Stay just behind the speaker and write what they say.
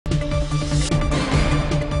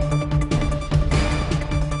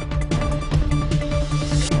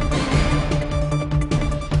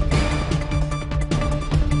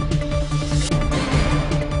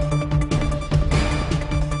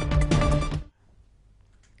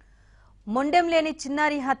మొండెం లేని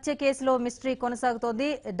చిన్నారి హత్య కేసులో మిస్టరీ కొనసాగుతోంది.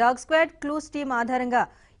 డాగ్ స్క్వాడ్ క్లూస్ టీమ్ ఆధారంగా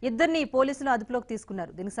ఇద్దరిని పోలీసులు అదుపులోకి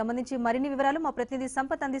తీసుకున్నారు. దీనికి సంబంధించి మరిన్ని వివరాలు మా ప్రతినిధి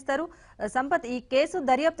సంపత్ అందిస్తారు. సంపత్, ఈ కేసు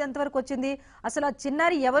దర్యాప్తు ఎంతవరకు వచ్చింది? అసలు ఆ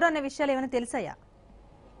చిన్నారి ఎవరు అనే విషయాలు ఏమైనా తెలిసాయా?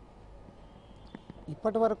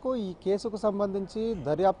 ఇప్పటి వరకు ఈ కేసుకు సంబంధించి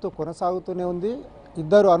దర్యాప్తు కొనసాగుతూనే ఉంది.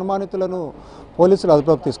 ఇద్దరు అనుమానితులను పోలీసులు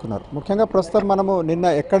అదుపులోకి తీసుకున్నారు. ముఖ్యంగా ప్రస్తుతం మనము నిన్న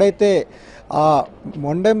ఎక్కడైతే ఆ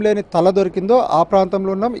మొండెం లేని తల దొరికిందో ఆ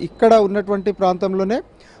ప్రాంతంలో ఉన్నాం. ఇక్కడ ఉన్నటువంటి ప్రాంతంలోనే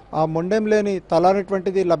ఆ మొండెం లేని తల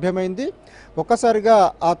అనేటువంటిది లభ్యమైంది. ఒక్కసారిగా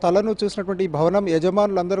ఆ తలను చూసినటువంటి ఈ భవనం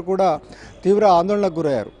యజమానులందరూ కూడా తీవ్ర ఆందోళనకు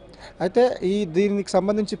గురయ్యారు. అయితే దీనికి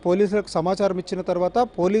సంబంధించి పోలీసులకు సమాచారం ఇచ్చిన తర్వాత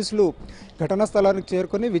పోలీసులు ఘటనా స్థలానికి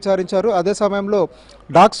చేరుకొని విచారించారు. అదే సమయంలో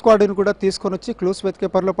డాగ్ స్క్వాడ్ని కూడా తీసుకొని వచ్చి క్లూస్ వెతికే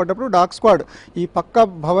పనిలో పడ్డప్పుడు డాగ్ స్క్వాడ్ ఈ పక్క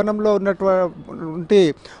భవనంలో ఉన్నటువంటి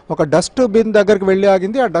ఒక డస్ట్ బిన్ దగ్గరికి వెళ్ళి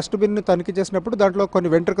ఆగింది. ఆ డస్ట్ బిన్ని తనిఖీ చేసినప్పుడు దాంట్లో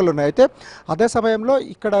కొన్ని వెంట్రుకలు ఉన్నాయి. అయితే అదే సమయంలో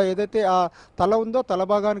ఇక్కడ ఏదైతే ఆ తల ఉందో తల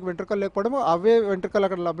భాగానికి వెంట్రుకలు లేకపోవడము, అవే వెంట్రుకలు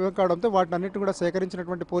అక్కడ లభ్యం కావడంతో వాటిని అన్నింటిని కూడా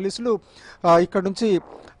సేకరించినటువంటి పోలీసులు ఇక్కడ నుంచి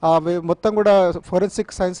మొత్తం కూడా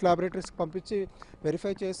ఫోరెన్సిక్ సైన్స్ ల్యాబొరేటరీస్కి పంపించి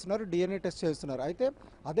వెరిఫై చేస్తున్నారు, డిఎన్ఏ టెస్ట్ చేస్తున్నారు. అయితే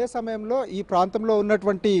అదే సమయంలో ఈ ప్రాంతంలో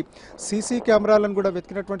ఉన్నటువంటి సీసీ కెమెరాలను కూడా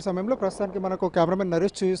వెతికినటువంటి సమయంలో ప్రస్తుతానికి మనకు కెమెరామెన్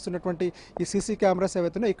నరేష్ చూపిస్తున్నటువంటి ఈ సీసీ కెమెరాస్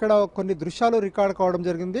ఏవైతున్నాయో ఇక్కడ కొన్ని దృశ్యాలు రికార్డ్ కావడం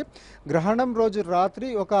జరిగింది. గ్రహణం రోజు రాత్రి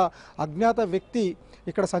ఒక అజ్ఞాత వ్యక్తి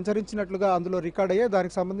ఇక్కడ సంచరించినట్లుగా అందులో రికార్డ్ అయ్యాయి.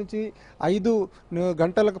 దానికి సంబంధించి 5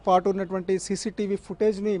 గంటల పాటు ఉన్నటువంటి సీసీటీవీ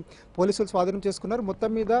ఫుటేజ్ని పోలీసులు స్వాధీనం చేసుకున్నారు.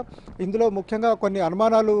 మొత్తం మీద ఇందులో ముఖ్యంగా కొన్ని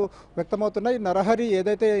అనుమానాలు వ్యక్తమవుతున్నాయి. నరహరి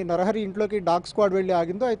ఏదైతే నరహరి ఇంట్లోకి డాగ్ స్క్వాడ్ వెళ్ళి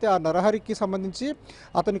ఆగిందో, అయితే ఆ నరహరికి సంబంధించి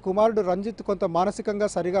అతని కుమారుడు రంజిత్ కొంత మానసికంగా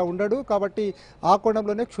సరిగా ఉండడు. కాబట్టి ఆ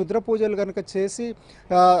కోణంలోనే క్షుద్ర పూజలు కనుక చేసి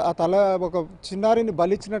ఆ తల ఒక చిన్నారిని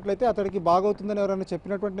బలిచ్చినట్లయితే అతడికి బాగవుతుందని ఎవరైనా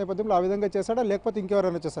చెప్పినటువంటి నేపథ్యంలో ఆ విధంగా చేశాడా, లేకపోతే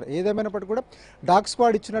ఇంకెవరైనా చేశారా? ఏదేమైనప్పటికీ కూడా డాగ్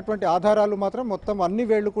స్క్వాడ్ ఇచ్చినటువంటి ఆధారాలు మాత్రం మొత్తం అన్ని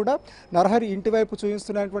వేళ్లు కూడా నరహరి ఇంటి వైపు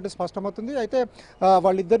చూపిస్తున్నటువంటి స్పష్టమవుతుంది. అయితే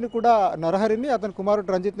వాళ్ళిద్దరిని కూడా నరహరిని అతని కుమారుడు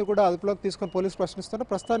రంజిత్ని కూడా అదుపులోకి తీసుకొని పోలీసు ప్రశ్నిస్తున్నారు.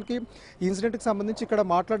 ప్రస్తుతానికి ఈ ఇన్సిడెంట్కి సంబంధించి ఇక్కడ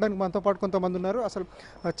మాట్లాడడానికి మనతో పాటు కొంతమంది ఉన్నారు. అసలు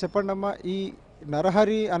చెప్పండి అమ్మా, ఈ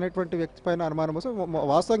నరహరి అనేటువంటి వ్యక్తి పైన అనుమానం వస్తే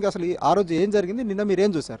వాస్తవంగా అసలు ఆ రోజు ఏం జరిగింది, నిన్న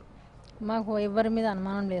మీరేం చూశారు? మాకు ఎవరి మీద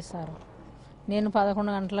అనుమానం లేదు సార్. నేను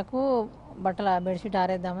 11 గంటలకు బెడ్షీట్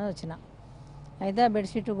ఆరేద్దామని వచ్చిన. అయితే ఆ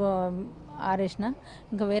బెడ్షీట్ ఆరేసిన,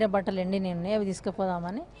 ఇంకా వేరే బట్టలు ఎండినవి ఉన్నాయి, అవి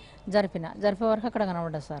తీసుకుపోదామని జరిపే వరకు అక్కడ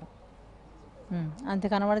కనబడ్డా సార్. అంతే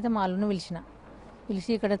కనబడితే మా అల్లుని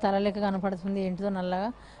పిలిచి ఇక్కడ తల లెక్క కనపడుతుంది ఏంటిదో నల్లగా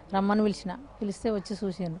రమ్మని పిలిస్తే వచ్చి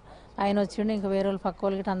చూసిండ్రు. ఆయన వచ్చిండు, ఇంకా వేరే వాళ్ళు పక్క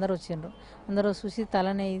వాళ్ళు గిట్ట అందరూ వచ్చిండ్రు. అందరూ చూసి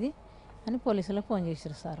తలనే ఇది అని పోలీసులకు ఫోన్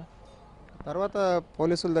చేశారు సార్. తర్వాత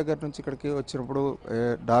పోలీసుల దగ్గర నుంచి ఇక్కడికి వచ్చినప్పుడు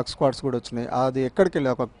డాగ్ స్క్వాడ్స్ కూడా వచ్చినాయి. అది ఎక్కడికి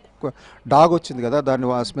వెళ్ళి ఒక డాగ్ వచ్చింది కదా, దాన్ని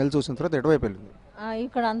స్మెల్ చూసిన తర్వాత ఎటువైపు వెళ్ళింది?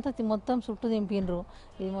 ఇక్కడ అంతా మొత్తం చుట్టూ దింపిండ్రు.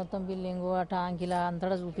 ఇది మొత్తం బిల్డింగు ఆ టాంకిలా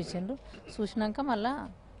అంతటా చూపించిండ్రు. చూసినాక మళ్ళీ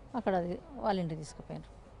అక్కడ వాళ్ళ ఇంటికి తీసుకుపోయినారు.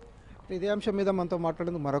 ఇదే అంశం మీద మనతో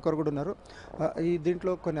మాట్లాడేందుకు మరొకరు కూడా ఉన్నారు.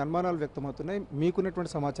 దీంట్లో కొన్ని అనుమానాలు వ్యక్తమవుతున్నాయి.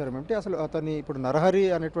 మీకున్నటువంటి సమాచారం ఏమిటి? అసలు అతని ఇప్పుడు నరహరి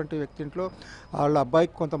అనేటువంటి వ్యక్తి ఇంట్లో వాళ్ళ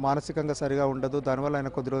అబ్బాయికి కొంత మానసికంగా సరిగా ఉండదు, దానివల్ల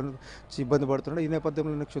ఆయన కొద్ది రోజులు ఇబ్బంది పడుతున్నాడు. ఈ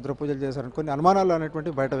నేపథ్యంలో క్షుద్ర పూజలు చేశారని కొన్ని అనుమానాలు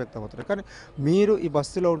అనేటువంటి బయట వ్యక్తమవుతున్నాయి. కానీ మీరు ఈ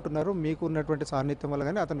బస్తీలో ఉంటున్నారు, మీకు ఉన్నటువంటి సాన్నిధ్యం వల్ల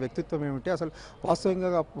కానీ అతని వ్యక్తిత్వం ఏమిటి, అసలు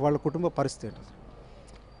వాస్తవంగా వాళ్ళ కుటుంబ పరిస్థితి ఏంటి?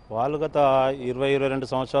 వాళ్ళు గత 20-22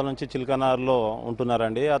 సంవత్సరాల నుంచి చిలుకనార్లో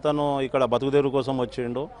ఉంటున్నారండి. అతను ఇక్కడ బతుకుదేరు కోసం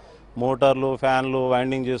వచ్చిండు. మోటార్లు, ఫ్యాన్లు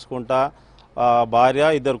వైండింగ్ చేసుకుంటా భార్య,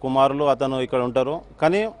 2 కుమారులు అతను ఇక్కడ ఉంటారు.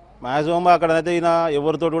 కానీ మ్యాక్సిమం అక్కడైతే ఈయన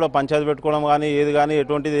ఎవరితో కూడా పంచాయతీ పెట్టుకోవడం కానీ ఏది కానీ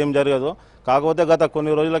ఎటువంటిది ఏం జరగదు. కాకపోతే గత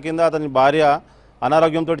కొన్ని రోజుల కింద అతని భార్య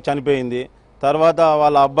అనారోగ్యంతో చనిపోయింది. తర్వాత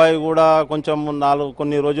వాళ్ళ అబ్బాయి కూడా కొంచెం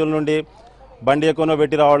కొన్ని రోజుల నుండి బండి ఎక్కువనో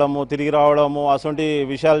పెట్టి రావడము, తిరిగి రావడము, అటువంటి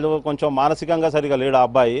విషయాలు కొంచెం మానసికంగా సరిగా లేడు ఆ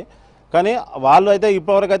అబ్బాయి. కానీ వాళ్ళు అయితే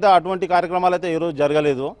ఇప్పటివరకు అయితే అటువంటి కార్యక్రమాలు అయితే ఈరోజు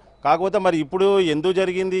జరగలేదు. కాకపోతే మరి ఇప్పుడు ఎందుకు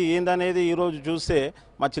జరిగింది ఏందనేది ఈరోజు చూస్తే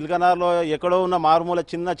మా చిలుకనారులో ఎక్కడో ఉన్న మారుమూల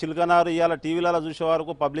చిన్న చిలుకనారు ఇవాళ టీవీలలో చూసే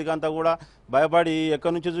వరకు పబ్లిక్ అంతా కూడా భయపడి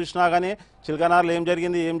ఎక్కడి నుంచి చూసినా కానీ చిలుకనారులో ఏం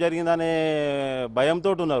జరిగింది అనే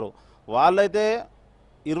భయంతో ఉన్నారు. వాళ్ళైతే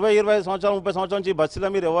 20-25 సంవత్సరాలు 30 సంవత్సరాల నుంచి బస్సులో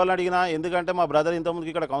మీరు ఎవరిని అడిగినా, ఎందుకంటే మా బ్రదర్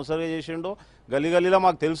ఇంతకుముందుకు ఇక్కడ కౌన్సిలర్గా చేసిండు, గల్లీలో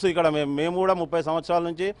మాకు తెలుసు. ఇక్కడ మేము కూడా 30 సంవత్సరాల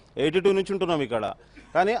నుంచి 82 నుంచి ఉంటున్నాం ఇక్కడ.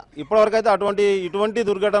 కానీ ఇప్పటివరకు అయితే ఇటువంటి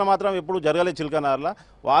దుర్ఘటన మాత్రం ఎప్పుడు జరగలేదు చిలుకనార్లో.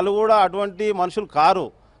 వాళ్ళు కూడా అటువంటి మనుషులు కారు.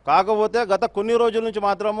 కాకపోతే గత కొన్ని రోజుల నుంచి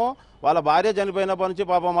మాత్రము వాళ్ళ భార్య చనిపోయినప్పటి నుంచి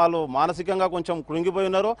పాపం వాళ్ళు మానసికంగా కొంచెం కృంగిపోయి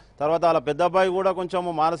ఉన్నారు. తర్వాత వాళ్ళ పెద్ద అబ్బాయి కూడా కొంచెం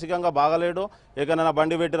మానసికంగా బాగలేడు. ఎక్కడైనా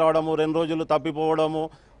బండి పెట్టి రావడము, 2 రోజులు తప్పిపోవడము.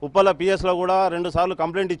 ఉప్పల పిఎస్లో కూడా 2 సార్లు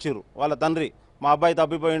కంప్లైంట్ ఇచ్చారు వాళ్ళ తండ్రి, మా అబ్బాయి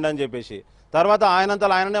తప్పిపోయిండని చెప్పేసి. తర్వాత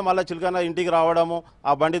ఆయనంతలో ఆయననే మళ్ళీ చిలుకన ఇంటికి రావడము,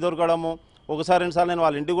 ఆ బండి దొరకడము, ఒకసారి రెండుసార్లు నేను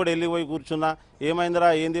వాళ్ళ ఇంటికి కూడా వెళ్ళిపోయి కూర్చున్నా. ఏమైందిరా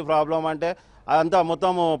ఏంది ప్రాబ్లం అంటే అంతా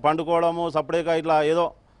మొత్తం పండుకోవడము సపరేట్గా ఇట్లా ఏదో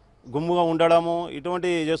గుమ్ముగా ఉండడము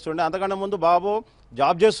ఇటువంటివి చేస్తుండే. అంతకంటే ముందు బాబు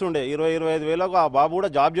జాబ్ చేస్తుండే 20-25 వేలకు ఆ బాబు కూడా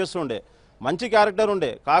జాబ్ చేస్తుండే, మంచి క్యారెక్టర్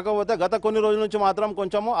ఉండే. కాకపోతే గత కొన్ని రోజుల నుంచి మాత్రం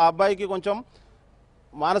కొంచెము ఆ అబ్బాయికి కొంచెం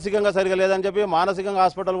మానసికంగా సరిగా లేదని చెప్పి మానసికంగా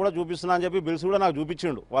హాస్పిటల్ కూడా చూపిస్తున్నా అని చెప్పి బిల్స్ కూడా నాకు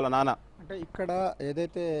చూపించిండు వాళ్ళ నాన్న. అంటే ఇక్కడ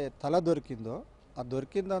ఏదైతే తల దొరికిందో ఆ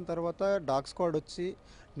దొరికిన దాని తర్వాత డాగ్ స్క్వాడ్ వచ్చి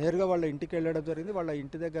నేరుగా వాళ్ళ ఇంటికి వెళ్ళడం జరిగింది. వాళ్ళ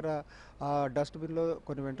ఇంటి దగ్గర డస్ట్బిన్లో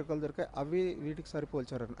కొన్ని వెంట్రుకలు దొరికాయి, అవి వీటికి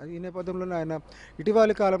సరిపోల్చారు. ఈ నేపథ్యంలోనే ఆయన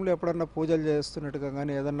ఇటీవలి కాలంలో ఎప్పుడన్నా పూజలు చేస్తున్నట్టుగా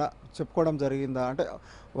కానీ ఏదన్నా చెప్పుకోవడం జరిగిందా? అంటే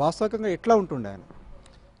వాస్తవికంగా ఎట్లా ఉంటుండే ఆయన?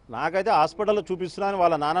 నాకైతే హాస్పిటల్లో చూపిస్తున్నాను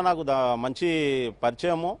వాళ్ళ నాన్న నాకు మంచి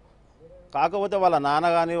పరిచయము. కాకపోతే వాళ్ళ నాన్న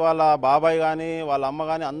కానీ వాళ్ళ బాబాయ్ కానీ వాళ్ళ అమ్మ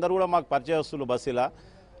కానీ అందరూ కూడా మాకు పరిచయస్తులు బస్సులా.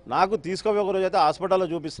 నాకు తీసుకుపోయి ఒక రోజు అయితే హాస్పిటల్లో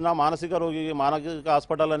చూపిస్తున్నా, మానసిక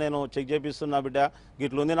హాస్పిటల్లో నేను చెక్ చేపిస్తున్నా, బిడ్డ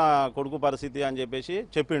గిట్లుంది నా కొడుకు పరిస్థితి అని చెప్పేసి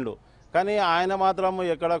చెప్పిండు. కానీ ఆయన మాత్రం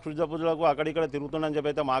ఎక్కడ క్షుద్ర పూజలకు అక్కడిక్కడ తిరుగుతుండని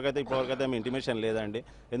చెప్పి అయితే మాకైతే ఇప్పటివరకైతే మీ ఇంటిమేషన్ లేదండి.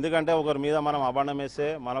 ఎందుకంటే ఒకరి మీద మనం అబాండం వేస్తే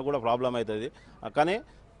మనకు కూడా ప్రాబ్లం అవుతుంది. కానీ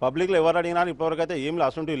పబ్లిక్లో ఎవరు అడిగినా ఇప్పటివరకైతే ఏం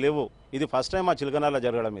అసంటివి లేవు. ఇది ఫస్ట్ టైం మా చిలకనార్లో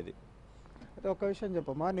జరగడం ఇది. అయితే ఒక విషయం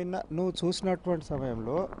చెప్పమ్మా, నిన్న నువ్వు చూసినటువంటి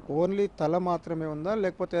సమయంలో ఓన్లీ తల మాత్రమే ఉందా,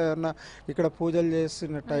 లేకపోతే ఏమన్నా ఇక్కడ పూజలు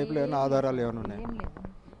చేసిన టైప్లో ఏమైనా ఆధారాలు ఏమైనా ఉన్నాయి? ఏం లేదు.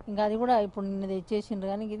 ఇంకా అది కూడా ఇప్పుడు నిన్న తెచ్చేసిండ్రు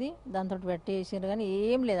కానీ ఇది దాంతో పెట్టేసిండ్రు కానీ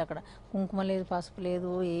ఏం లేదు. అక్కడ కుంకుమ లేదు, పసుపు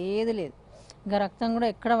లేదు, ఏది లేదు. ఇంకా రక్తం కూడా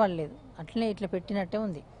ఎక్కడ పడలేదు, అట్లనే ఇట్లా పెట్టినట్టే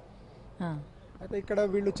ఉంది. అయితే ఇక్కడ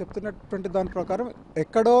వీళ్ళు చెప్తున్నటువంటి దాని ప్రకారం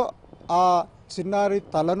ఎక్కడో ఆ చిన్నారి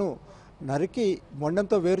తలను నరికి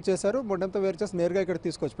మొండంతో వేరు చేశారు. మొండంతో వేరు చేసి నేరుగా ఇక్కడ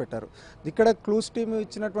తీసుకొచ్చి పెట్టారు. ఇక్కడ క్లూస్ టీమ్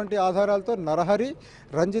ఇచ్చినటువంటి ఆధారాలతో నరహరి,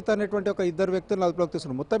 రంజిత్ అనేటువంటి ఒక ఇద్దరు వ్యక్తులను అదుపులోకి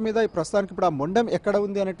తీసుకున్నారు. మొత్తం మీద ఈ ప్రస్తుతానికి ఇప్పుడు ఆ మొండం ఎక్కడ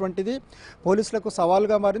ఉంది అనేటువంటిది పోలీసులకు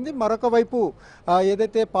సవాల్గా మారింది. మరొక వైపు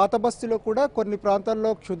ఏదైతే పాత బస్తీలో కూడా కొన్ని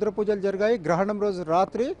ప్రాంతాల్లో క్షుద్ర పూజలు జరిగాయి. గ్రహణం రోజు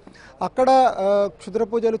రాత్రి అక్కడ క్షుద్ర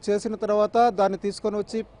పూజలు చేసిన తర్వాత దాన్ని తీసుకొని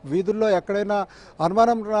వచ్చి వీధుల్లో ఎక్కడైనా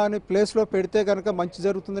అనుమానం రాని ప్లేస్లో పెడితే కనుక మంచి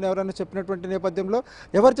జరుగుతుందని ఎవరైనా చెప్పినటువంటి నేపథ్యంలో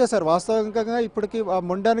ఎవరు చేశారు? వాస్తవికంగా ఇప్పటికీ ఆ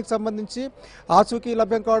మొండానికి సంబంధించి ఆచూకీ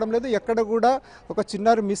లభ్యం కావడం లేదు. ఎక్కడ కూడా ఒక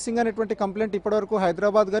చిన్నారి మిస్సింగ్ అనేటువంటి కంప్లైంట్ ఇప్పటివరకు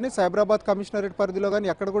హైదరాబాద్ కానీ సైబరాబాద్ కమిషనరేట్ పరిధిలో కానీ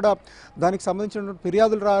ఎక్కడ కూడా దానికి సంబంధించిన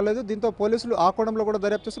ఫిర్యాదులు రాలేదు. దీంతో పోలీసులు ఆ కోణంలో కూడా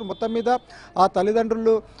దర్యాప్తు చేస్తున్నారు. మొత్తం మీద ఆ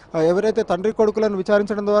తల్లిదండ్రులు ఎవరైతే తండ్రి కొడుకులను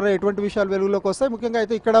విచారించడం ద్వారా ఎటువంటి విషయాలు వెలుగులోకి వస్తాయి, ముఖ్యంగా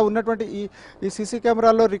అయితే ఇక్కడ ఉన్నటువంటి ఈ సీసీ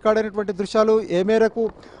కెమెరాల్లో రికార్డ్ అయినటువంటి దృశ్యాలు ఏ మేరకు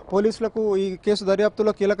పోలీసులకు ఈ కేసు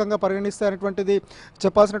దర్యాప్తులో కీలకంగా పరిగణిస్తాయనేటువంటిది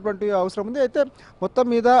చెప్పాల్సినటువంటి అవసరం ఉంది. అయితే మొత్తం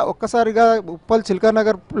మీద ఒక్కసారిగా ఉప్పల్ చిలుకా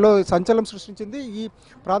నగర్లో సంచలనం సృష్టించింది. ఈ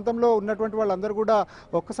ప్రాంతంలో ఉన్నటువంటి వాళ్ళందరూ కూడా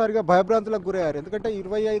ఒక్కసారిగా భయభ్రాంతులకు గురయ్యారు. ఎందుకంటే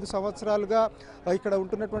 25 సంవత్సరాలుగా ఇక్కడ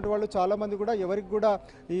ఉంటున్నటువంటి వాళ్ళు చాలామంది కూడా ఎవరికి కూడా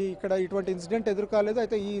ఇక్కడ ఇటువంటి ఇన్సిడెంట్ ఎదురుకాలేదు.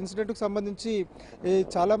 అయితే ఈ ఇన్సిడెంట్కి సంబంధించి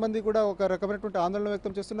చాలామంది కూడా ఒక రకమైనటువంటి ఆందోళన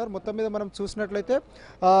వ్యక్తం చేస్తున్నారు. మొత్తం మీద మనం చూసినట్లయితే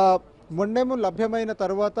మొండెము లభ్యమైన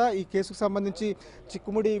తర్వాత ఈ కేసుకు సంబంధించి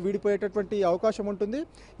చిక్కుముడి వీడిపోయేటటువంటి అవకాశం ఉంటుంది.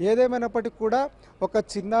 ఏదేమైనప్పటికీ కూడా ఒక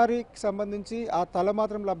చిన్నారికి సంబంధించి ఆ తల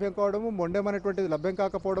మాత్రం లభ్యం కావడము, మొండెం అనేటువంటిది లభ్యం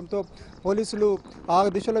కాకపోవడంతో పోలీసులు ఆ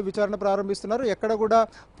దిశలో విచారణ ప్రారంభిస్తున్నారు. ఎక్కడ కూడా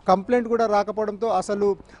కంప్లైంట్ కూడా రాకపోవడంతో అసలు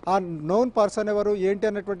ఆ నోన్ పర్సన్ ఎవరు ఏంటి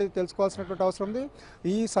అన్నటువంటిది తెలుసుకోవాల్సినటువంటి అవసరం ఉంది.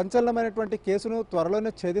 ఈ సంచలనమైనటువంటి కేసును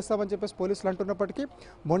త్వరలోనే ఛేదిస్తామని చెప్పేసి పోలీసులు అంటున్నప్పటికీ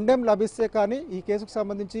మొండెం లభిస్తే కానీ ఈ కేసుకు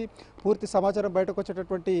సంబంధించి పూర్తి సమాచారం బయటకు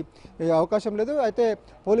వచ్చేటటువంటి అవకాశం లేదు. అయితే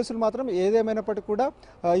పోలీసులు మాత్రం ఏదేమైనప్పటికీ కూడా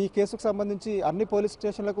ఈ కేసుకు సంబంధించి అన్ని పోలీస్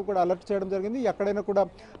స్టేషన్లకు కూడా అలర్ట్ చేయడం జరిగింది. ఎక్కడైనా కూడా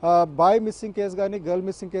బాయ్ మిస్సింగ్ కేసు కానీ గర్ల్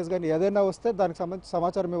మిస్సింగ్ కేసు కానీ ఏదైనా వస్తే దానికి సంబంధించి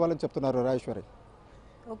సమాచారం ఇవ్వాలని చెప్తున్నారు Rajeshwari.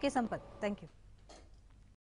 Okay Sampath, thank you.